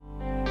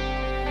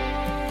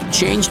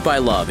Changed by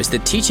Love is the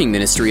teaching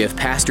ministry of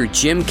Pastor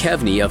Jim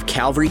Kevney of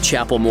Calvary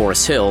Chapel,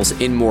 Morris Hills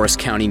in Morris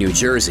County, New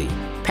Jersey.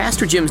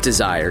 Pastor Jim's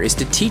desire is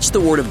to teach the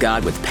Word of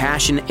God with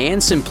passion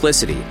and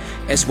simplicity,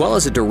 as well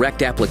as a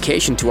direct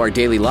application to our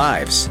daily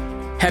lives.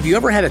 Have you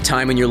ever had a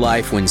time in your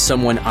life when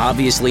someone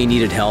obviously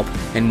needed help,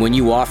 and when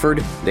you offered,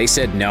 they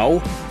said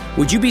no?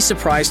 Would you be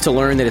surprised to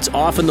learn that it's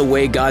often the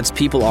way God's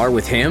people are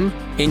with Him?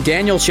 In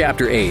Daniel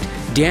chapter 8,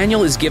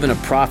 Daniel is given a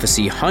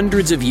prophecy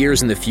hundreds of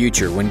years in the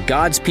future when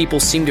God's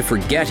people seem to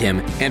forget Him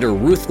and a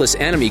ruthless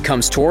enemy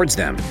comes towards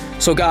them.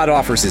 So God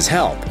offers His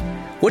help.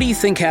 What do you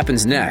think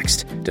happens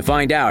next? To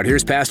find out,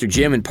 here's Pastor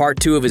Jim in part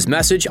 2 of his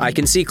message, I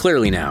Can See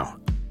Clearly Now.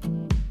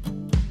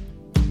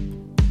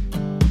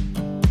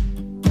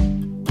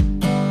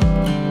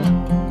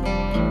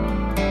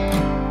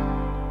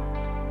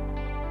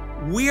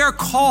 We are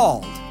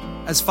called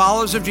as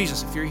followers of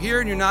Jesus. If you're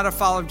here and you're not a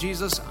follower of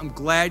Jesus, I'm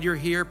glad you're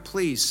here.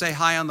 Please say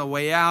hi on the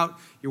way out.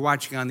 You're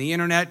watching on the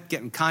internet.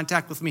 Get in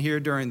contact with me here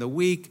during the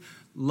week.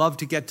 Love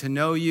to get to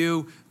know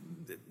you.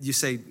 You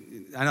say,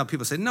 I know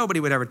people say, nobody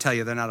would ever tell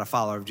you they're not a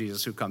follower of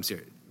Jesus who comes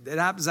here. It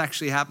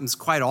happens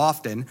quite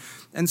often.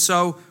 And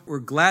so we're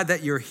glad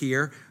that you're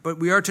here. But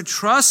we are to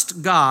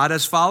trust God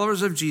as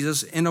followers of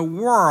Jesus in a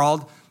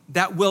world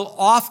that will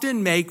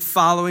often make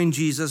following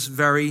Jesus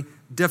very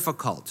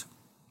difficult.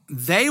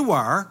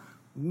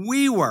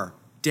 We were.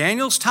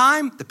 Daniel's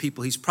time, the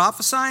people he's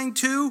prophesying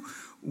to,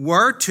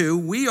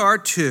 we are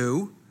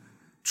to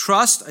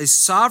trust a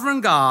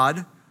sovereign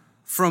God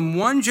from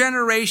one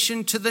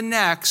generation to the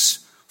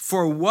next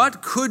for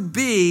what could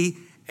be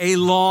a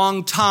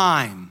long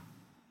time.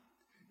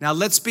 Now,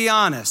 let's be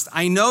honest.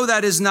 I know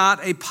that is not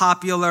a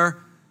popular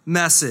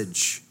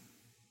message,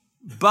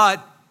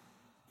 but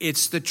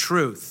it's the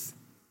truth.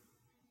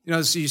 You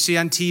know, so you see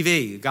on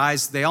TV,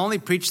 guys, they only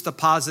preach the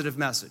positive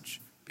message.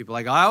 People are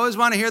like, I always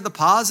want to hear the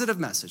positive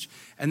message.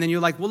 And then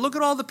you're like, well, look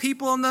at all the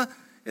people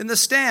in the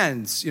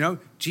stands. You know,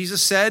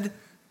 Jesus said,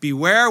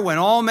 beware when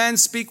all men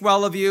speak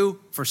well of you,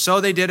 for so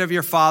they did of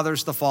your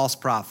fathers, the false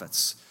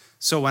prophets.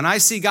 So when I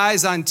see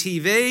guys on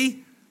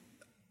TV,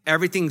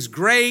 everything's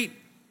great,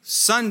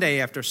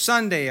 Sunday after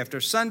Sunday after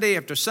Sunday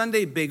after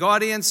Sunday, big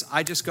audience,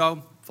 I just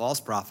go, false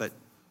prophet.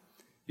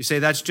 You say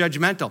that's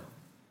judgmental.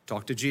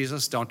 Talk to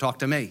Jesus, don't talk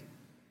to me.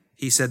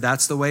 He said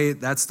that's the way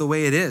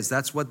it is.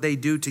 That's what they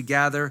do to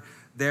gather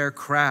their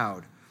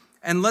crowd.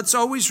 And let's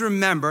always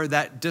remember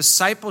that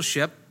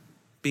discipleship,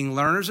 being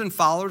learners and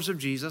followers of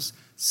Jesus,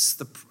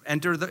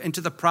 enter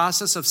into the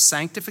process of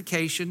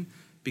sanctification,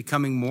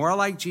 becoming more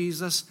like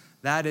Jesus.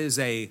 That is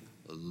a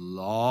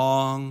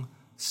long,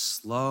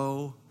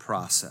 slow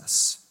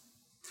process.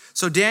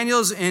 So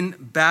Daniel's in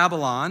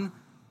Babylon.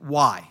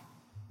 Why?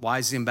 Why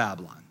is he in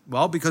Babylon?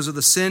 Well, because of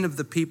the sin of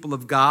the people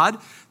of God.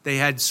 They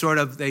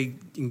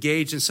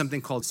engaged in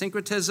something called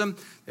syncretism.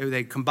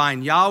 They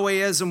combined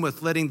Yahwehism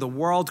with letting the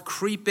world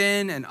creep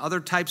in and other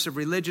types of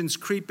religions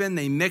creep in.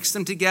 They mixed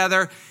them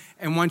together.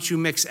 And once you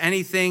mix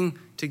anything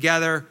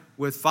together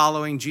with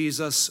following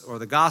Jesus or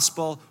the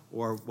gospel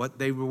or what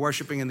they were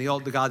worshiping in the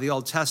God of the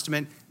Old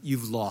Testament,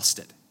 you've lost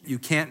it. You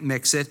can't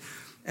mix it.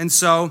 And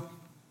so,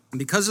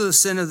 because of the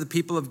sin of the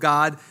people of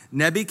God,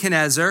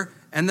 Nebuchadnezzar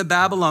and the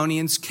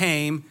Babylonians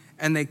came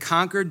and they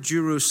conquered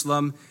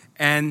Jerusalem,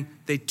 and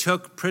they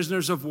took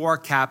prisoners of war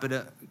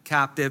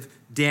captive,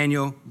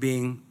 Daniel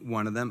being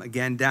one of them.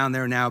 Again, down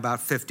there now about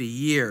 50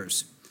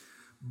 years.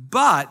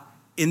 But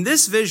in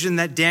this vision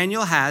that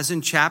Daniel has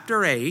in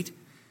chapter 8,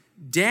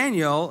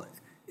 Daniel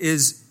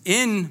is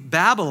in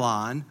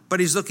Babylon, but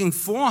he's looking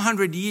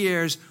 400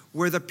 years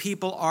where the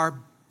people are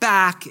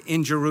back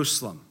in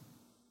Jerusalem.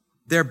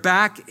 They're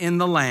back in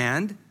the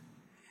land,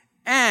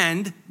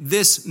 and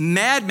this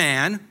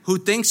madman who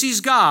thinks he's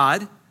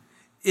God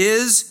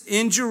is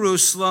in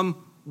Jerusalem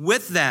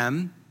with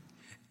them,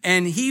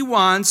 and he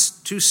wants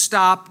to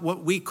stop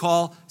what we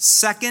call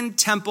Second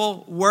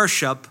Temple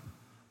worship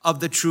of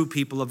the true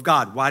people of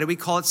God. Why do we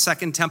call it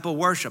Second Temple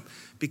worship?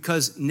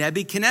 Because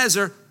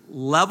Nebuchadnezzar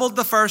leveled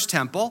the first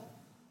temple,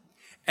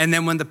 and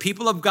then when the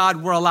people of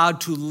God were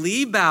allowed to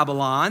leave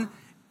Babylon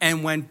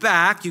and went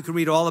back, you can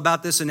read all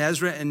about this in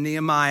Ezra and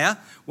Nehemiah.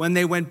 When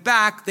they went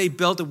back, they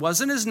built, it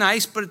wasn't as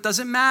nice, but it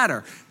doesn't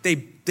matter.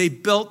 They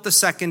built the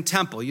second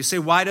temple. You say,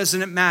 why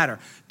doesn't it matter?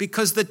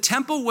 Because the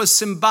temple was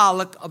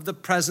symbolic of the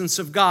presence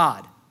of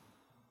God.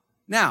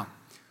 Now,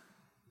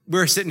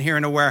 we're sitting here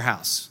in a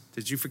warehouse.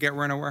 Did you forget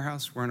we're in a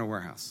warehouse? We're in a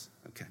warehouse.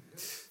 Okay.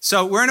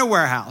 So we're in a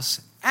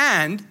warehouse.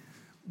 And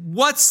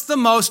what's the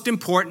most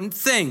important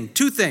thing?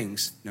 Two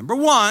things. Number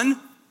one,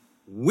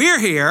 we're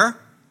here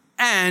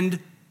and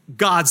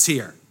God's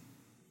here.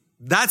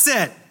 That's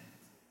it.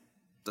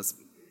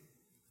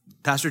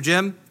 Pastor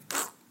Jim?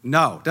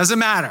 No, doesn't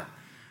matter.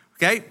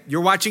 Okay?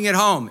 You're watching at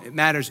home. It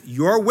matters.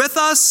 You're with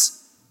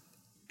us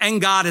and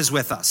God is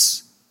with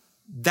us.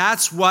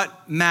 That's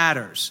what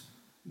matters.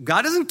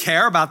 God doesn't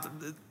care about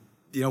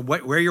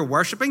where you're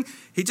worshiping.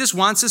 He just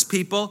wants his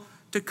people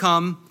to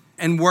come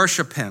and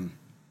worship him.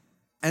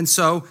 And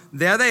so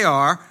there they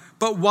are.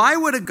 But why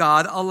would a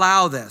God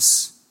allow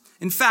this?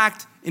 In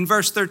fact, in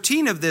verse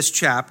 13 of this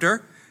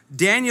chapter,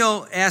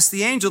 Daniel asked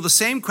the angel the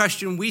same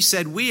question we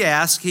said we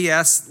ask. He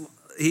asked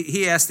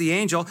the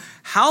angel,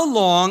 how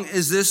long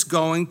is this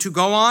going to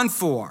go on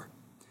for?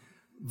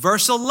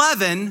 Verse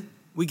 11,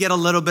 we get a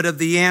little bit of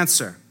the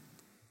answer.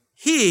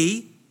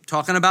 He,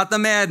 talking about the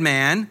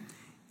madman,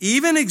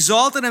 even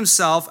exalted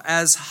himself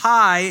as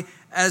high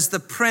as the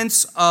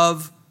prince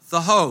of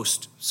the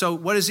host. So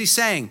what is he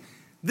saying?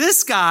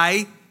 This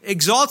guy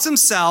exalts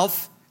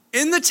himself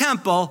in the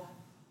temple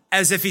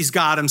as if he's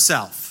God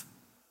himself.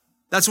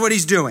 That's what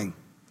he's doing.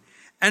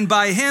 And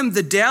by him,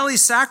 the daily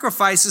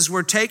sacrifices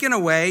were taken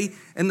away,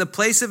 and the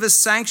place of his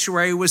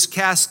sanctuary was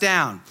cast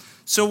down.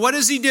 So what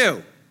does he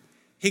do?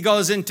 He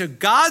goes into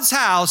God's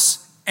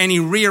house and he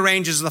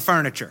rearranges the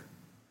furniture.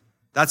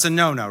 That's a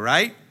no-no,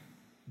 right?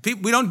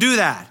 We don't do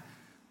that.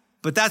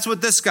 But that's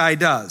what this guy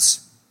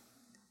does.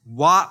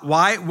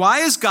 Why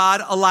does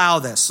God allow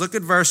this? Look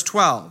at verse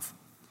 12.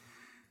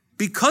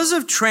 Because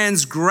of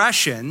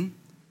transgression,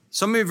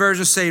 some of your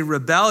versions say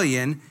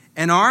rebellion,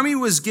 an army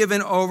was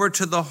given over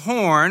to the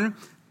horn.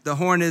 The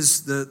horn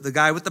is the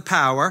guy with the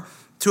power,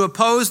 to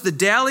oppose the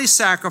daily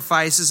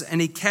sacrifices,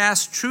 and he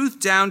cast truth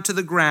down to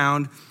the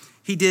ground.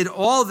 He did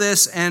all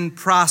this and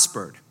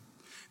prospered.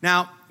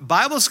 Now,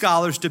 Bible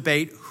scholars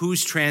debate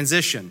whose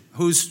transgression,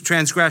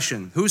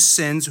 whose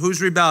sins,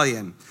 whose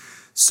rebellion.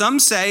 Some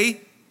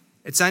say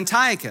it's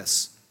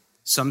Antiochus.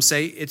 Some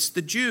say it's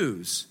the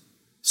Jews.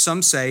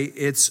 Some say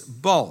it's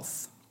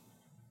both.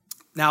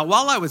 Now,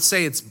 while I would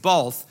say it's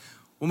both,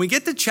 when we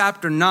get to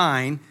chapter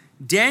 9,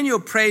 Daniel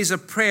prays a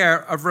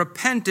prayer of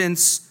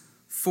repentance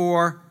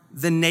for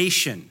the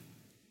nation.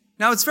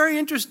 Now, it's very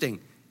interesting.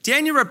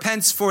 Daniel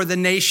repents for the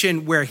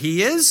nation where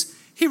he is.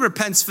 He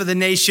repents for the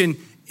nation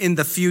in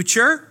the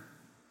future.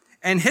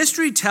 And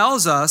history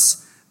tells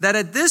us that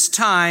at this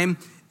time,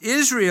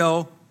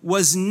 Israel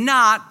was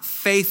not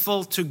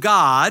faithful to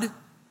God,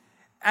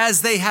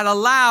 as they had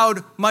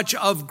allowed much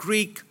of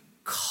Greek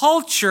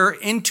culture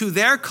into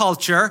their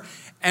culture.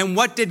 And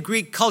what did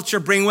Greek culture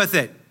bring with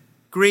it?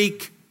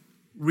 Greek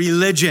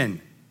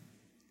religion.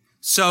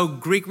 So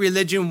Greek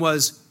religion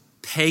was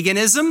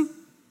paganism.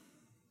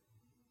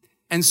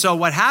 And so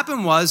what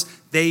happened was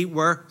they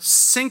were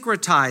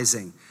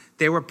syncretizing.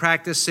 They were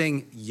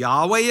practicing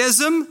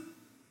Yahwehism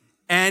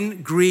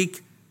and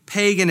Greek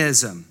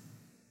paganism.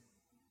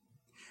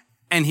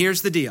 And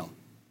here's the deal.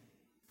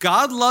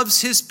 God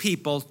loves his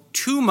people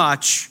too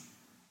much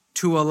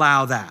to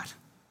allow that.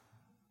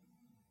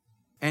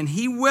 And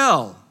he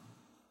will,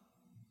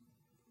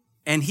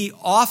 and he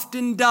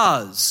often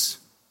does,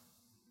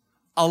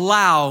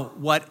 allow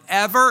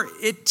whatever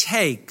it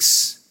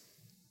takes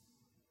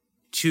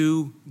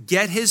to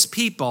get his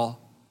people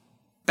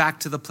back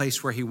to the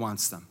place where he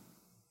wants them.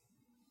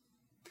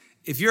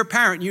 If you're a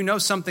parent, you know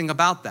something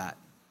about that.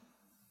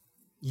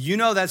 You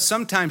know that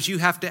sometimes you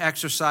have to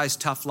exercise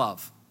tough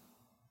love.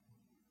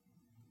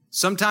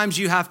 Sometimes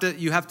you have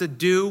to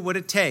do what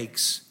it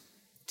takes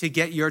to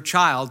get your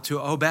child to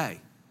obey.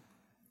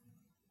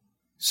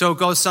 So it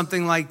goes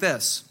something like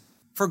this.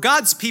 For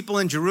God's people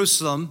in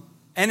Jerusalem,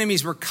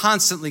 enemies were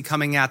constantly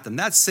coming at them.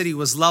 That city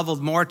was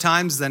leveled more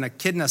times than a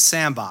kid in a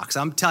sandbox.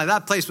 I'm telling you,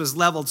 that place was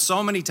leveled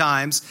so many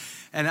times.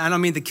 And I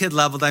don't mean the kid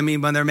leveled, I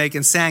mean when they're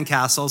making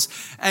sandcastles.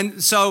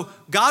 And so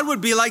God would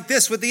be like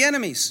this with the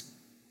enemies.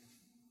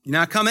 You're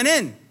not coming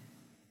in.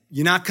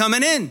 You're not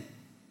coming in.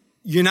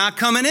 You're not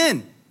coming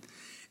in.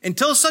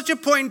 Until such a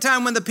point in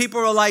time when the people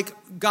were like,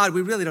 God,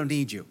 we really don't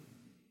need you.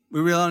 We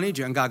really don't need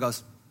you. And God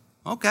goes,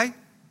 okay,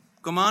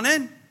 come on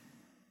in.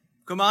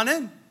 Come on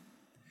in.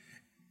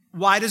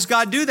 Why does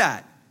God do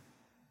that?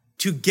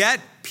 To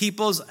get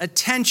people's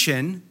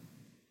attention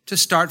to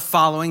start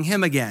following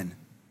him again.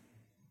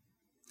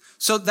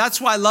 So that's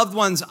why, loved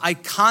ones, I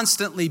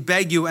constantly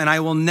beg you, and I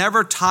will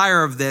never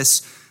tire of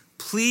this,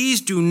 please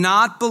do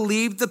not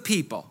believe the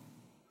people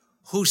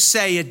who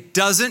say it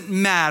doesn't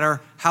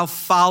matter how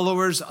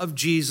followers of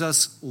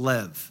Jesus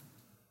live.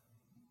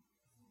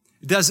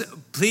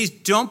 Please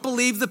don't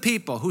believe the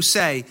people who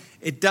say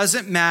it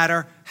doesn't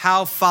matter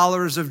how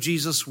followers of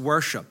Jesus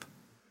worship.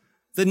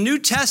 The New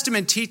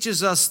Testament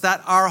teaches us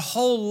that our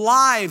whole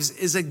lives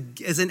is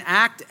an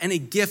act and a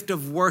gift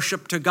of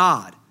worship to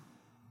God.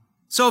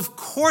 So of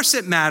course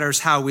it matters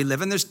how we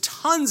live, and there's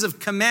tons of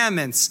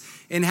commandments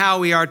in how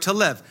we are to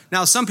live.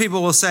 Now, some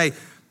people will say,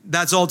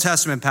 that's Old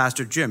Testament,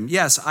 Pastor Jim.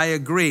 Yes, I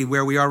agree.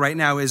 Where we are right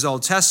now is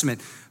Old Testament.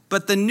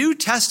 But the New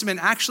Testament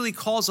actually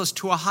calls us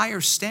to a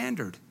higher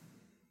standard.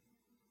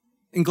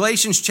 In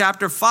Galatians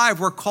chapter 5,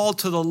 we're called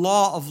to the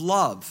law of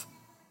love.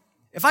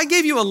 If I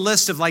gave you a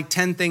list of like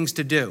 10 things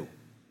to do,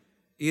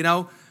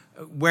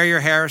 wear your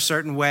hair a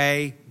certain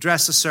way,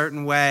 dress a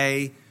certain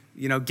way,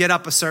 get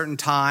up a certain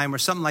time or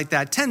something like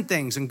that, 10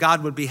 things, and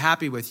God would be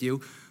happy with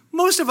you,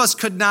 most of us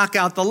could knock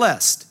out the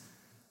list.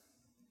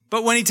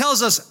 But when he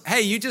tells us,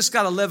 hey, you just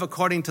got to live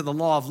according to the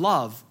law of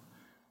love,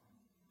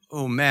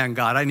 oh man,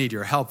 God, I need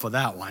your help with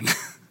that one.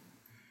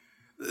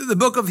 The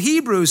book of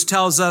Hebrews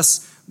tells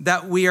us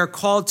that we are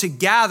called to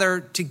gather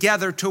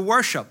together to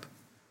worship.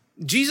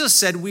 Jesus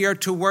said we are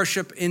to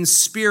worship in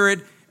spirit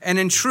and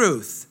in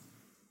truth.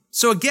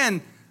 So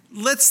again,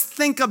 let's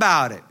think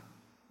about it.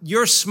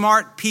 You're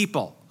smart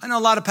people. I know a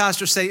lot of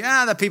pastors say,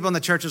 the people in the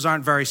churches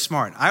aren't very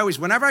smart.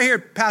 Whenever I hear a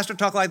pastor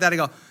talk like that, I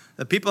go,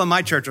 the people in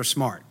my church are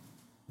smart.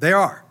 They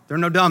are. They're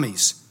no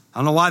dummies. I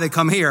don't know why they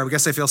come here. I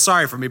guess they feel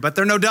sorry for me, but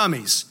they're no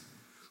dummies.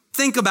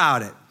 Think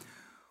about it.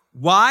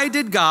 Why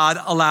did God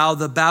allow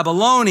the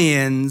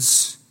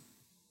Babylonians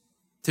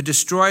to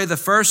destroy the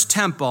first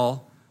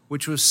temple,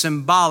 which was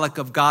symbolic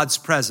of God's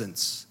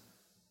presence?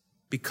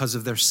 Because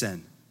of their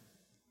sin.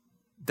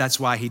 That's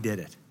why he did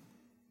it.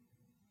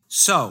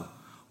 So,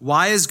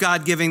 why is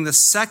God giving the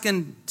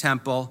second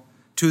temple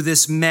to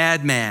this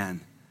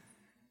madman?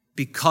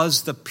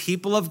 Because the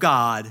people of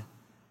God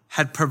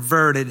had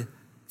perverted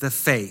the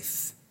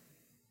faith.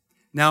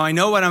 Now, I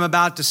know what I'm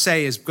about to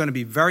say is going to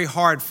be very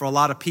hard for a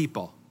lot of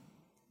people.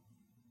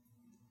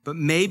 But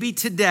maybe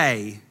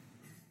today,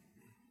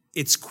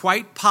 it's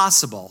quite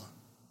possible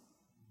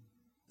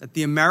that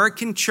the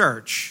American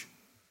church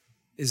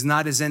is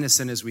not as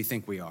innocent as we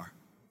think we are.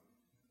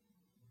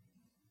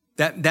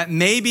 That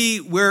maybe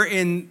we're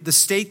in the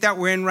state that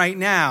we're in right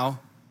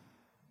now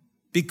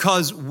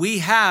because we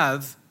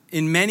have,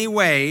 in many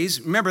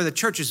ways, remember the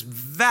church is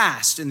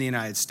vast in the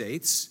United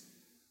States.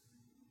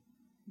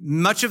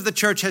 Much of the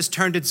church has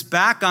turned its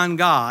back on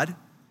God,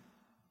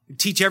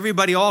 teach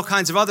everybody all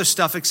kinds of other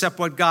stuff except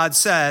what God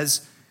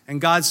says, and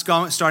God's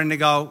starting to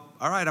go,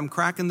 all right, I'm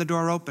cracking the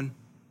door open.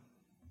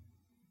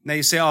 Now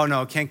you say, oh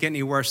no, it can't get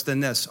any worse than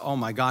this. Oh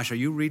my gosh, are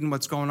you reading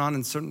what's going on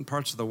in certain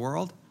parts of the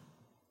world?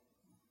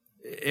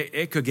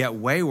 It could get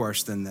way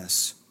worse than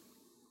this.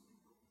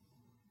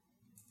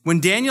 When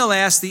Daniel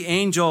asked the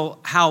angel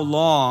how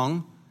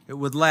long it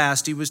would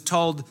last, he was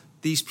told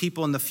these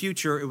people in the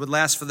future, it would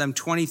last for them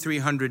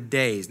 2,300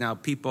 days. Now,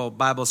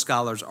 Bible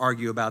scholars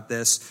argue about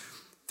this.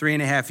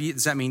 3.5 years,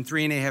 does that mean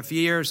 3.5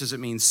 years? Does it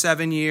mean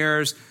 7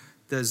 years?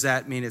 Does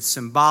that mean it's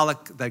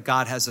symbolic that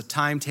God has a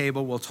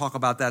timetable? We'll talk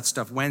about that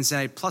stuff Wednesday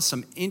night, plus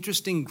some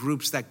interesting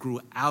groups that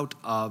grew out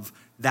of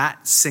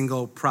that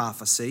single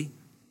prophecy.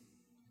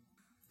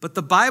 But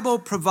the Bible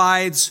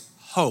provides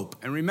hope.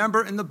 And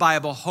remember, in the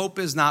Bible, hope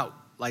is not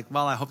like,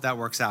 well, I hope that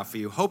works out for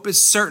you. Hope is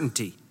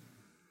certainty.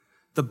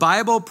 The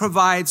Bible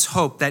provides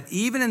hope that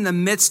even in the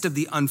midst of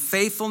the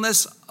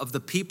unfaithfulness of the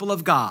people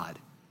of God,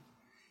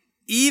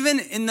 even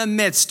in the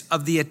midst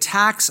of the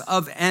attacks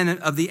of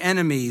the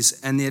enemies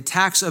and the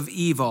attacks of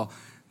evil,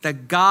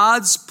 that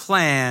God's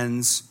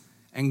plans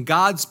and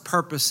God's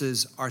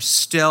purposes are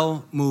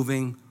still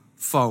moving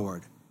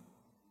forward.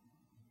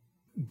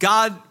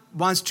 God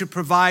wants to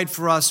provide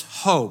for us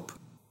hope.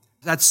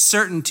 That's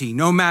certainty.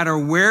 No matter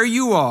where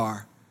you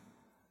are,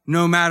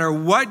 no matter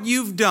what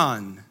you've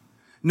done,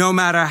 no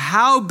matter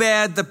how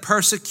bad the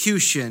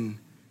persecution,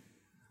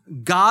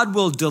 God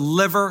will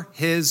deliver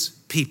his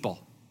people.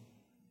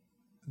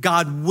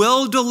 God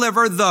will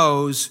deliver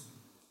those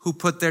who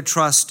put their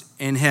trust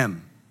in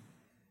him.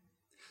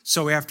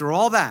 So after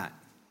all that,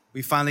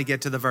 we finally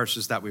get to the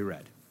verses that we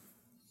read.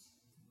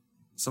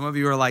 Some of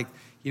you are like,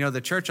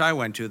 the church I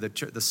went to,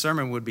 the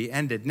sermon would be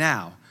ended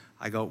now.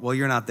 I go, well,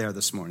 you're not there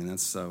this morning.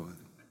 That's so.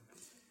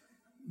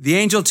 The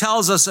angel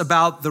tells us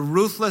about the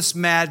ruthless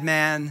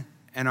madman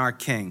and our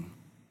king.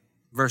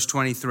 Verse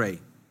 23.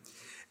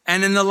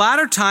 And in the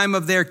latter time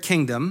of their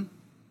kingdom,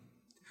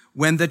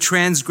 when the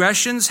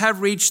transgressions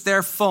have reached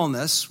their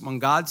fullness, when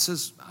God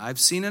says, I've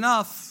seen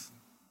enough,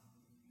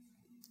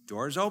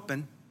 doors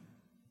open,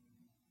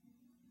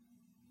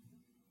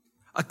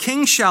 a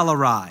king shall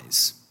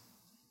arise.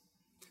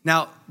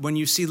 Now, when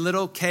you see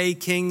little k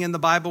king in the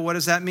Bible, what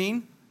does that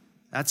mean?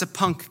 That's a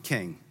punk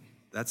king.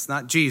 That's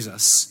not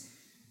Jesus.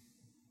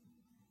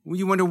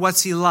 You wonder,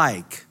 what's he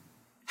like?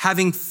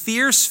 Having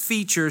fierce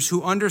features,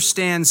 who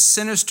understands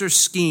sinister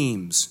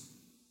schemes.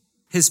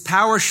 His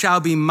power shall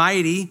be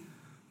mighty,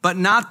 but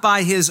not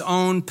by his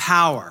own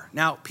power.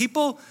 Now,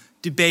 people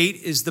debate,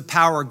 is the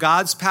power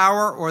God's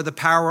power or the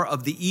power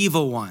of the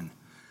evil one?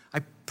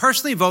 I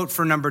personally vote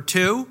for number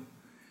 2.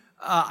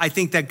 I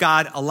think that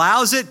God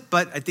allows it,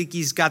 but I think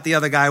he's got the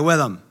other guy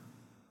with him.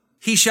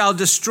 He shall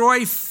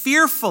destroy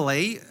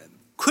fearfully,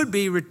 could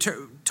be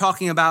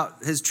talking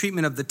about his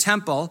treatment of the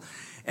temple,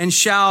 and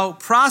shall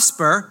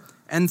prosper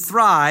and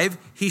thrive.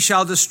 He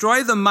shall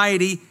destroy the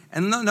mighty,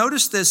 and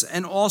notice this,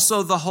 and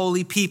also the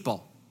holy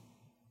people.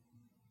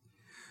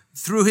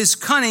 Through his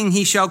cunning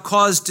he shall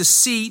cause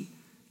deceit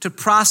to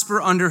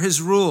prosper under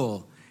his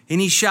rule, and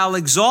he shall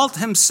exalt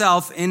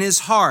himself in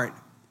his heart.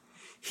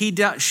 He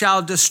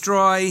shall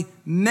destroy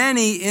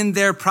many in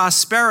their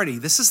prosperity.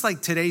 This is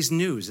like today's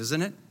news,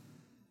 isn't it?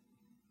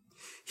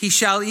 He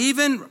shall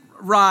even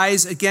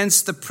rise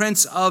against the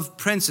prince of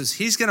princes.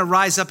 He's going to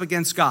rise up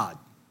against God.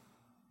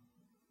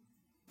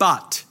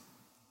 But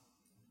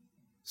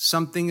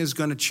something is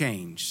going to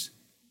change.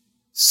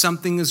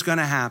 Something is going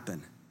to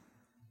happen.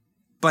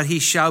 But he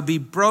shall be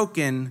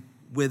broken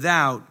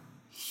without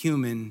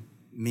human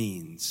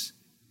means.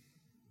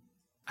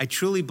 I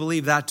truly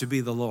believe that to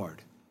be the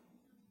Lord.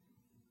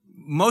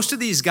 Most of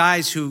these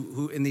guys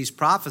who in these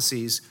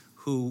prophecies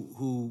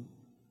who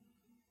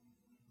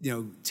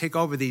take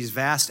over these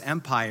vast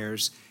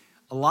empires,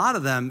 a lot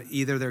of them,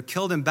 either they're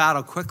killed in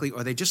battle quickly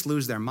or they just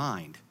lose their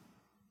mind.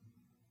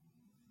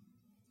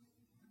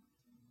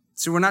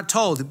 So we're not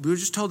told. We're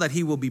just told that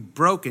he will be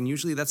broken.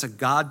 Usually that's a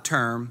God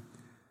term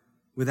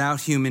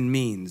without human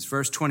means.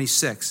 Verse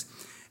 26,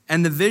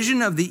 and the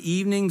vision of the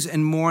evenings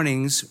and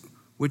mornings,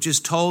 which is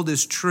told,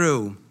 is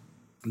true.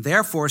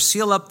 Therefore,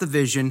 seal up the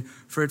vision,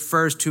 for it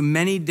refers to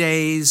many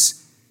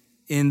days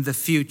in the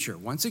future.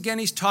 Once again,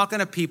 he's talking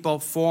to people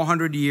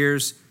 400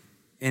 years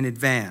in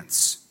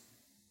advance.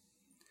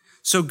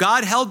 So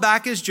God held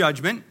back his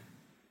judgment,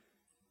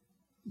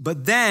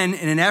 but then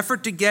in an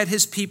effort to get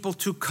his people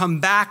to come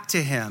back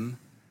to him,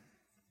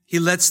 he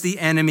lets the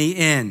enemy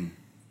in.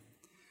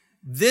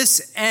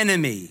 This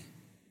enemy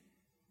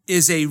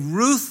is a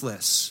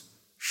ruthless,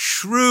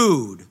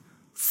 shrewd,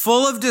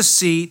 full of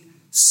deceit,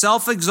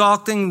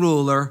 self-exalting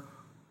ruler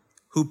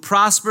who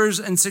prospers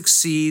and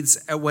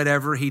succeeds at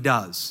whatever he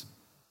does.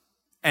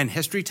 And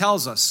history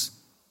tells us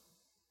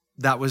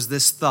that was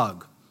this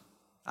thug.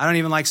 I don't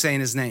even like saying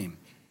his name.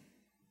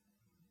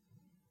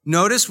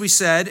 Notice we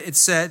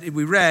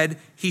read,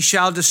 he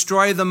shall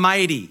destroy the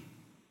mighty.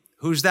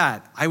 Who's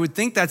that? I would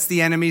think that's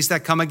the enemies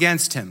that come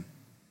against him.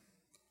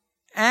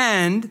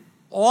 And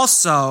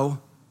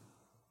also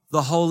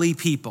the holy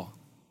people.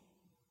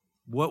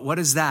 What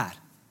is that?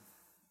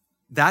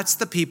 That's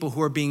the people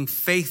who are being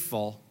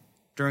faithful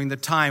during the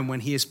time when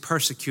he is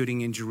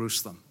persecuting in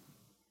Jerusalem.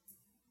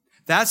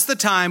 That's the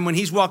time when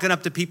he's walking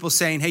up to people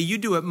saying, hey, you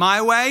do it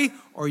my way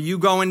or you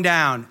going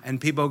down.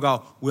 And people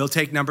go, we'll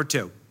take number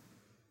two.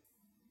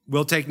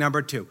 We'll take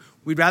number two.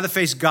 We'd rather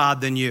face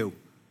God than you.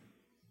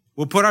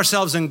 We'll put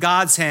ourselves in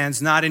God's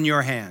hands, not in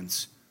your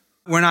hands.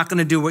 We're not going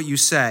to do what you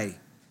say.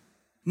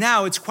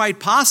 Now, it's quite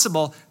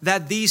possible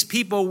that these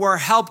people were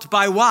helped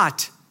by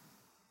what?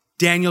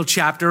 Daniel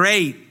chapter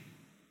 8.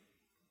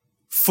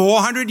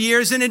 400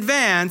 years in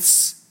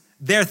advance,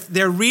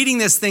 they're reading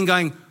this thing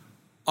going,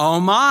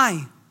 oh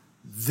my,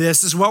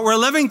 this is what we're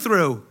living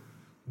through.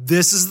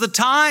 This is the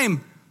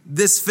time.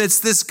 This fits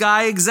this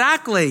guy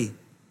exactly.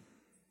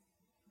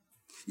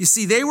 You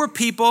see,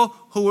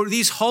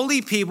 these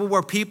holy people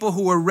were people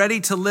who were ready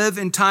to live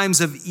in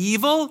times of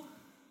evil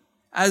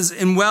as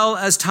well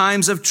as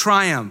times of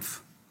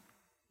triumph.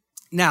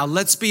 Now,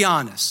 let's be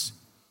honest.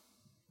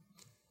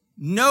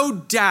 No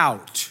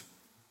doubt,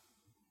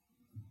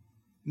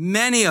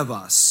 many of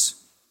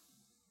us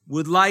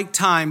would like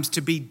times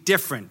to be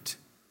different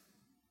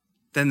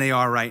than they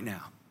are right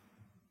now.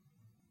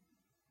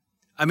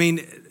 I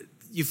mean,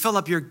 you fill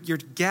up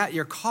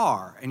your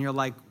car and you're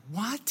like,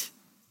 what?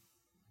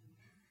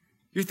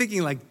 You're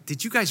thinking like,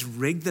 did you guys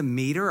rig the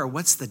meter or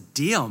what's the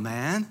deal,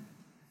 man?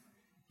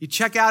 You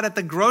check out at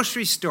the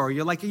grocery store.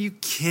 You're like, are you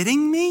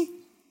kidding me?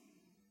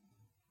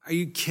 Are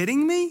you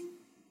kidding me?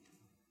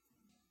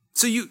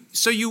 So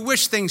you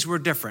wish things were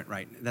different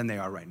than they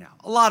are right now.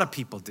 A lot of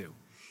people do.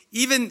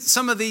 Even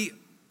some of the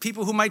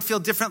people who might feel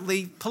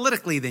differently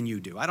politically than you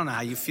do. I don't know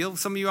how you feel.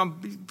 Some of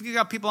you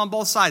got people on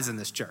both sides in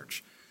this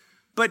church.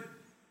 But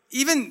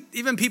even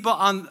people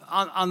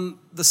on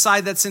the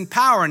side that's in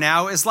power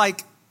now is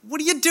like, what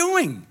are you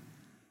doing?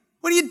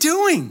 What are you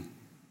doing?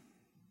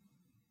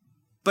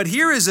 But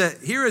here is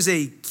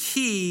a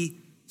key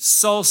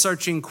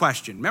soul-searching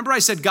question. Remember I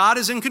said God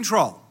is in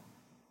control.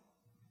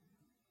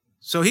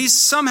 So he's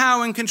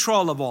somehow in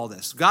control of all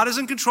this. God is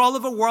in control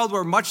of a world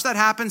where much that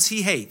happens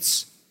he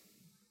hates.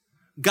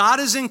 God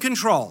is in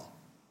control.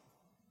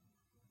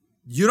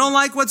 You don't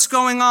like what's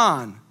going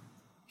on.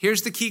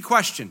 Here's the key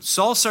question,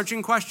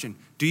 soul-searching question.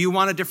 Do you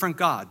want a different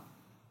God?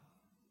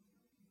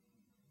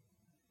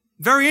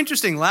 Very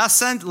interesting. Last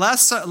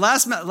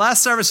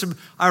service,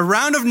 a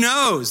round of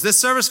no's. This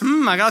service,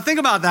 I got to think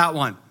about that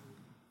one.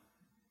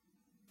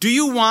 Do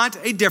you want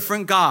a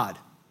different God?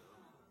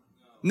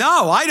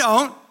 No, I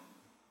don't.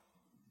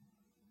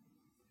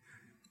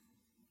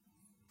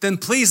 Then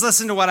please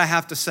listen to what I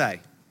have to say.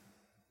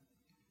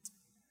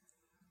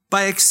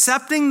 By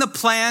accepting the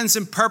plans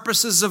and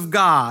purposes of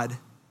God,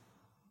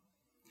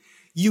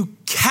 you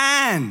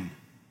can,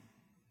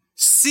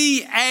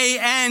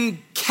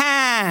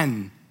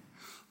 can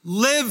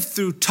live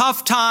through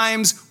tough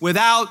times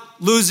without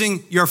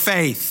losing your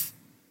faith.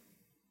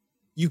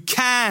 You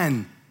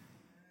can.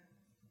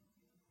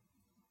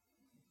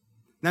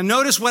 Now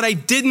notice what I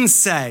didn't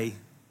say.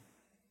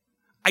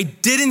 I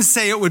didn't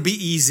say it would be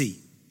easy.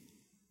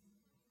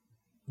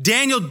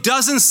 Daniel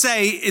doesn't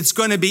say it's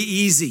going to be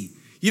easy.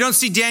 You don't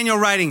see Daniel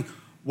writing,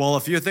 well,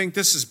 if you think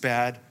this is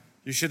bad,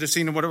 you should have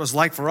seen what it was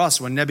like for us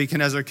when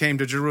Nebuchadnezzar came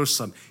to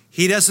Jerusalem.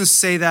 He doesn't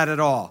say that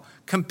at all.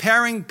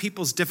 Comparing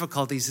people's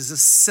difficulties is a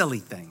silly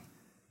thing.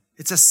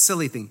 It's a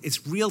silly thing.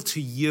 It's real to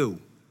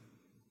you.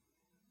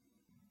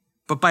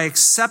 But by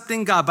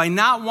accepting God, by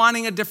not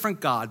wanting a different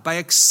God, by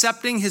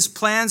accepting his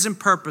plans and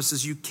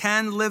purposes, you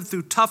can live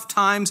through tough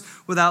times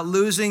without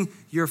losing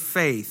your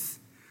faith.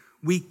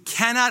 We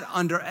cannot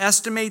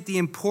underestimate the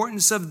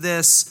importance of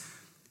this.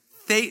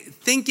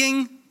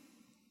 Thinking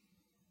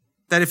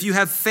that if you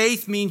have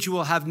faith means you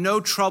will have no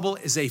trouble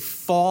is a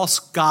false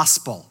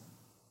gospel.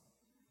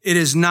 It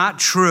is not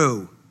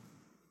true.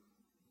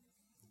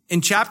 In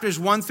chapters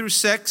 1 through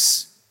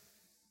 6,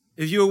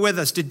 if you were with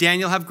us, did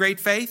Daniel have great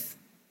faith?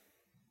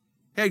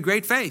 He had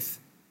great faith.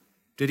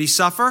 Did he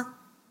suffer?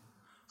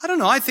 I don't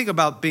know. I think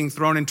about being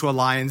thrown into a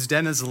lion's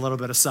den as a little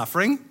bit of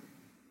suffering.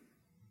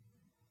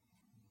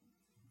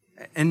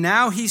 And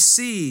now he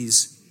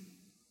sees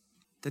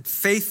that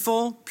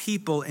faithful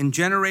people in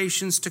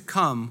generations to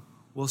come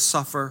will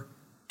suffer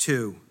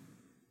too.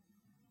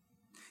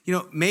 You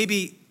know,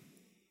 maybe,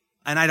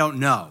 and I don't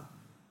know,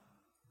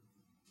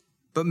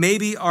 but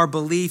maybe our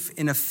belief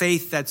in a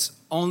faith that's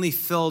only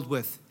filled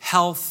with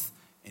health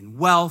and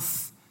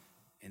wealth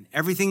and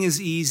everything is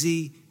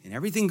easy and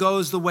everything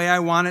goes the way I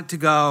want it to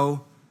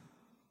go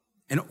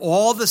and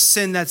all the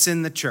sin that's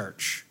in the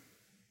church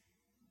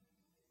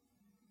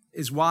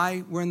is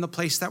why we're in the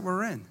place that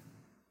we're in.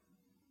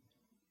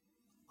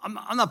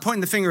 I'm not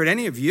pointing the finger at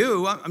any of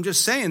you. I'm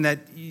just saying that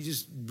you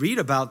just read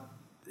about,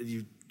 if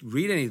you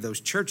read any of those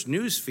church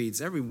news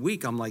feeds every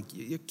week, I'm like,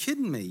 you're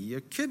kidding me,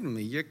 you're kidding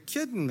me, you're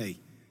kidding me.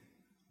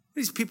 What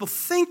are these people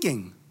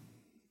thinking?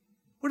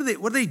 What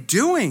are they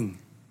doing?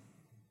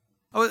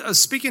 I was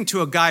speaking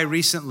to a guy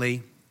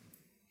recently,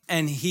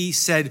 and he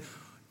said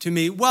to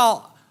me,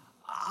 well,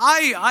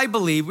 I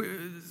believe,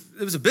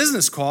 it was a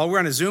business call, we're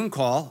on a Zoom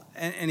call,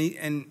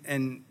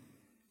 and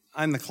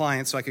I'm the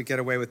client, so I could get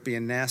away with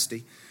being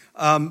nasty.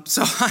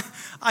 So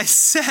I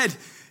said,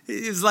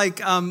 it was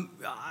like,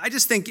 I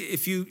just think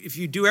if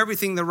you do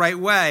everything the right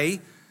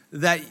way,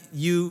 that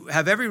you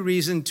have every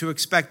reason to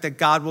expect that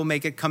God will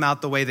make it come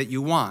out the way that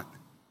you want.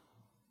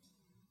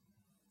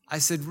 I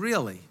said,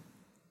 really?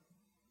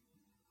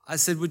 I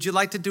said, would you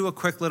like to do a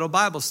quick little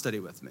Bible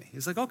study with me?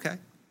 He's like, okay,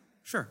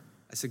 sure.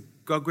 I said,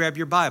 go grab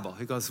your Bible.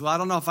 He goes, well, I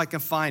don't know if I can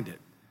find it.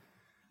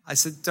 I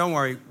said, don't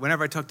worry.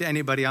 Whenever I talk to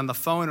anybody on the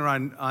phone or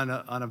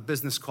on a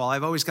business call,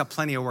 I've always got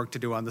plenty of work to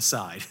do on the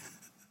side.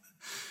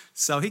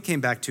 So he came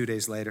back 2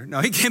 days later.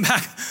 No, he came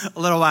back a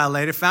little while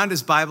later, found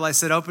his Bible. I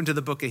said, open to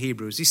the book of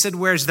Hebrews. He said,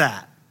 where's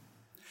that?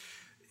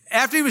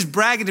 After he was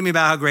bragging to me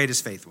about how great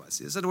his faith was,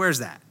 he said, where's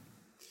that?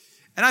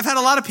 And I've had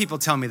a lot of people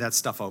tell me that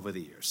stuff over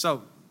the years.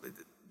 So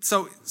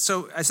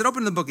I said,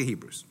 open to the book of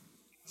Hebrews.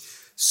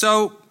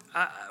 So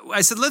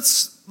I said,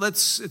 let's.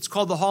 It's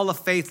called the Hall of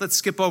Faith. Let's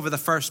skip over the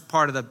first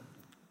part of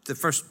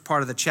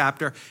the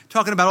chapter,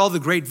 talking about all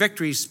the great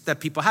victories that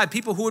people had,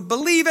 people who would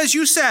believe as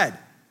you said.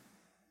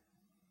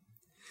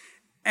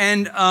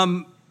 And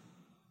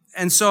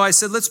so I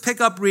said, let's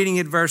pick up reading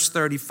at verse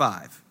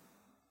 35.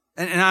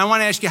 And I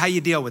want to ask you how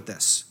you deal with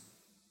this.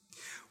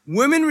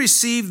 Women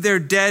received their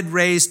dead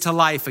raised to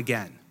life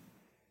again.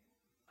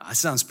 That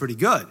sounds pretty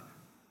good.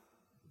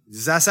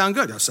 Does that sound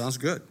good? That sounds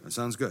good. That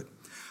sounds good.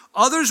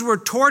 Others were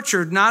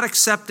tortured, not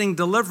accepting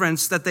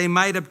deliverance, that they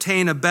might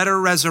obtain a better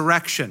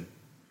resurrection.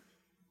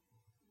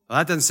 Well,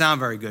 that doesn't sound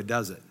very good,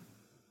 does it?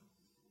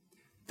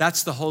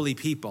 That's the holy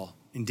people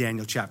in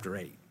Daniel chapter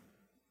 8.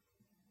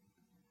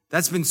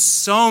 That's been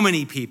so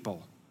many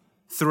people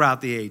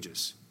throughout the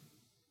ages.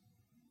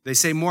 They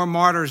say more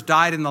martyrs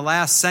died in the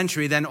last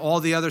century than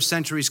all the other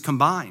centuries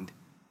combined.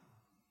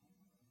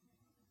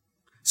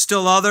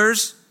 Still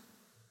others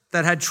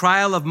that had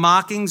trial of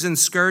mockings and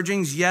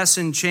scourgings, yes,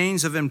 and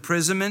chains of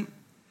imprisonment.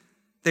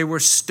 They were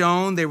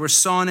stoned, they were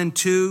sawn in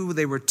two,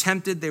 they were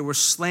tempted, they were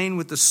slain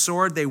with the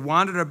sword. They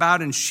wandered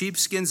about in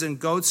sheepskins and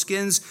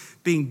goatskins,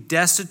 being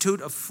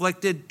destitute,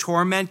 afflicted,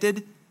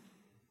 tormented.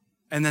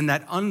 And then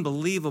that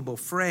unbelievable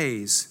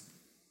phrase,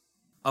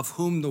 of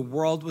whom the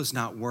world was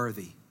not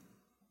worthy.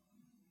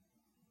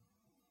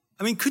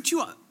 I mean, could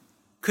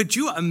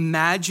you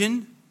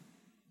imagine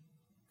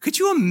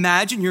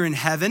you're in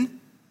heaven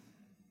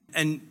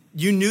and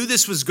you knew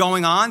this was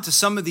going on to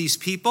some of these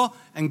people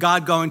and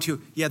God going to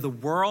you, yeah, the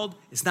world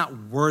is not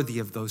worthy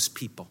of those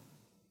people.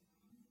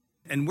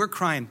 And we're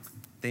crying,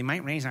 they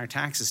might raise our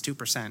taxes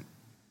 2%.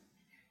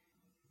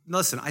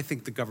 Listen, I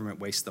think the government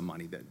wastes the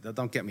money.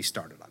 Don't get me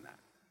started on that.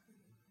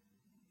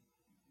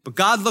 But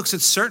God looks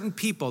at certain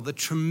people, the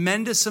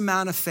tremendous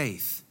amount of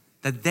faith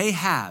that they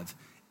have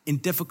in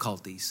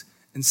difficulties,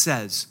 and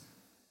says,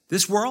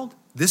 this world,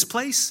 this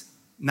place,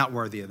 not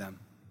worthy of them.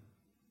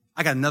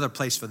 I got another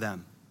place for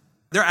them.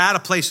 They're out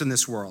of place in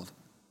this world.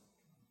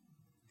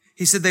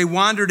 He said they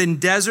wandered in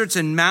deserts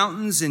and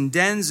mountains, in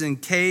dens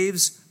and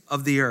caves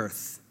of the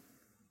earth.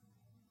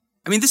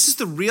 I mean, this is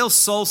the real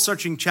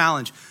soul-searching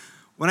challenge.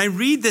 When I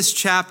read this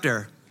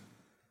chapter,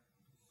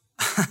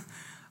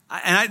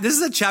 this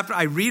is a chapter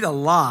I read a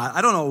lot.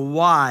 I don't know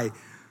why.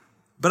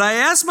 But I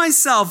ask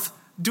myself,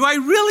 do I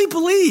really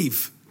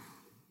believe?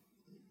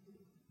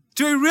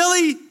 Do I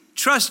really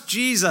trust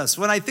Jesus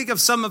when I think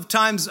of some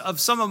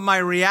of my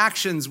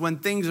reactions when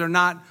things are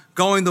not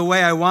going the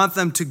way I want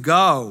them to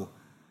go?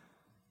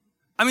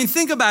 I mean,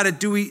 think about it.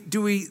 Do we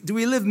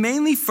live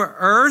mainly for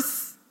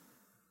earth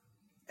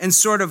and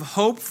sort of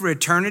hope for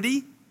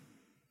eternity?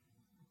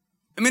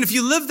 I mean, if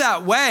you live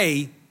that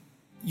way,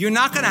 you're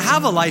not going to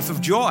have a life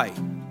of joy.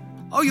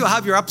 Oh, you'll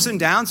have your ups and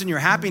downs and your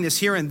happiness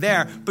here and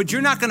there, but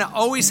you're not going to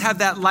always have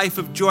that life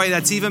of joy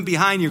that's even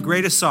behind your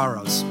greatest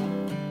sorrows.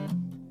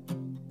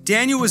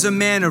 Daniel was a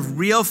man of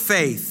real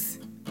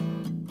faith.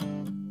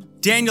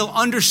 Daniel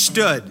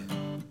understood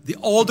the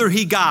older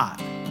he got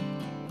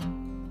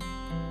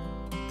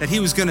that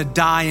he was going to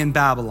die in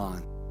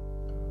Babylon.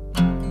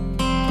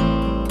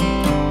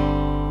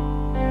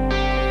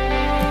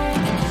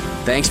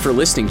 Thanks for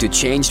listening to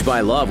Changed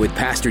by Love with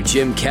Pastor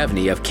Jim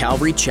Kevney of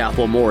Calvary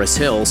Chapel, Morris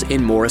Hills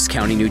in Morris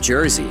County, New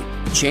Jersey.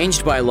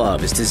 Changed by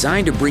Love is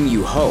designed to bring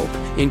you hope,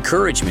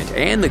 encouragement,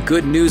 and the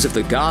good news of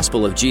the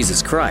gospel of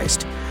Jesus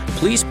Christ.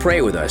 Please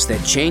pray with us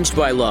that Changed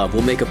by Love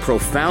will make a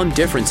profound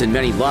difference in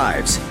many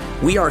lives.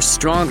 We are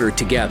stronger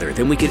together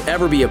than we could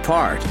ever be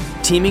apart.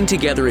 Teaming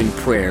together in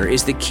prayer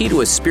is the key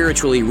to a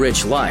spiritually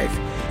rich life.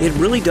 It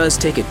really does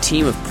take a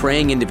team of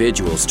praying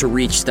individuals to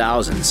reach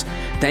thousands.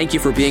 Thank you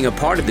for being a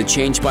part of the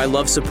Changed by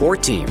Love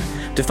support team.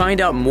 To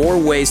find out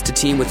more ways to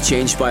team with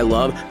Changed by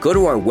Love, go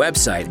to our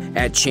website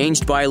at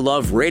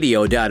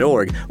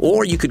changedbyloveradio.org,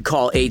 or you could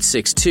call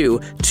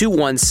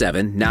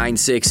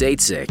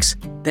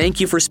 862-217-9686. Thank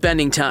you for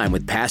spending time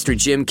with Pastor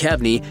Jim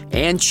Kevney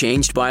and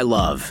Changed by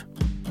Love.